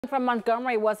From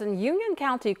Montgomery was in Union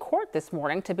County Court this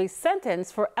morning to be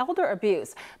sentenced for elder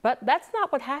abuse, but that's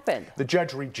not what happened. The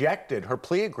judge rejected her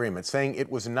plea agreement, saying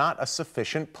it was not a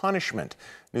sufficient punishment.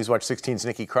 Newswatch 16's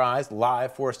Nikki Cries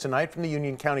live for us tonight from the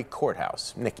Union County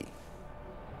Courthouse. Nikki.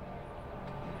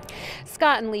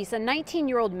 Scott and Lisa,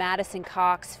 19-year-old Madison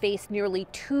Cox faced nearly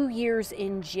 2 years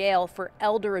in jail for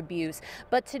elder abuse.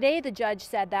 But today the judge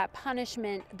said that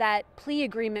that plea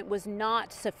agreement was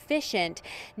not sufficient.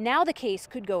 Now the case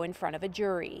could go in front of a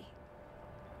jury.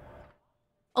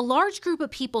 A large group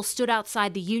of people stood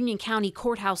outside the Union County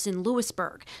Courthouse in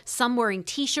Lewisburg, some wearing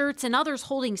T-shirts and others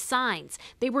holding signs.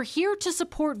 They were here to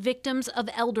support victims of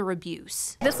elder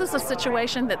abuse. This is a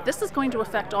situation that this is going to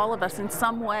affect all of us in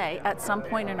some way at some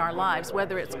point in our lives,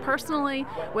 whether it's personally,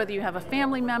 whether you have a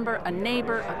family member, a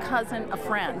neighbor, a cousin, a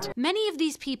friend. Many of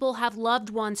these people have loved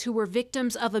ones who were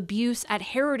victims of abuse at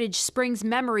Heritage Springs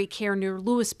Memory Care near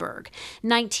Lewisburg.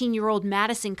 19-year-old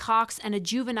Madison Cox and a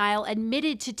juvenile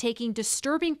admitted to taking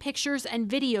disturbing pictures and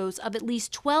videos of at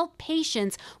least 12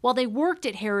 patients while they worked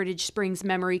at Heritage Springs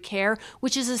Memory Care,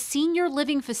 which is a senior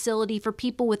living facility for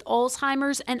people with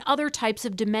Alzheimer's and other types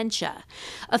of dementia.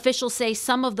 Officials say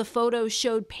some of the photos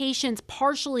showed patients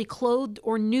partially clothed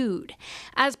or nude.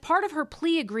 As part of her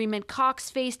plea agreement,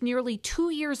 Cox faced nearly 2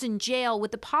 years in jail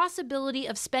with the possibility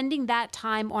of spending that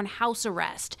time on house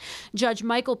arrest. Judge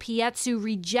Michael Pietzu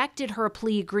rejected her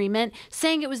plea agreement,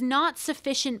 saying it was not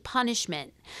sufficient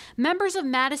punishment. Members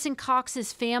of Madison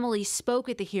Cox's family spoke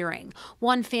at the hearing.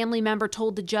 One family member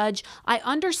told the judge, "I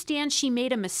understand she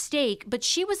made a mistake, but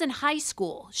she was in high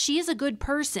school. She is a good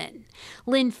person."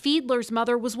 Lynn Fiedler's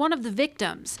mother was one of the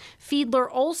victims. Fiedler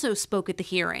also spoke at the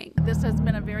hearing. This has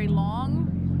been a very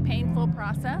long, painful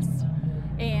process,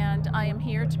 and I am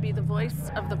here to be the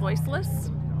voice of the voiceless,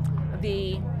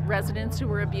 the residents who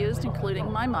were abused,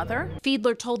 including my mother.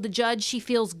 Fiedler told the judge she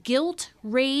feels guilt,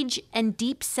 rage, and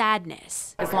deep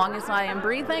sadness. As long as I am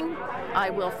breathing, I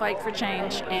will fight for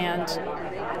change and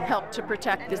help to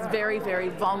protect this very, very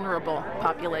vulnerable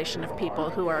population of people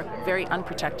who are very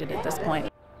unprotected at this point.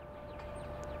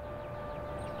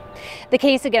 The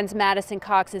case against Madison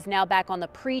Cox is now back on the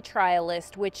pre-trial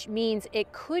list, which means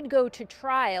it could go to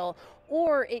trial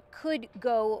or it could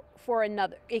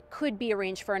be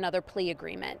arranged for another plea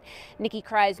agreement. Nikki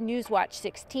Cries, Newswatch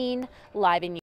 16, live in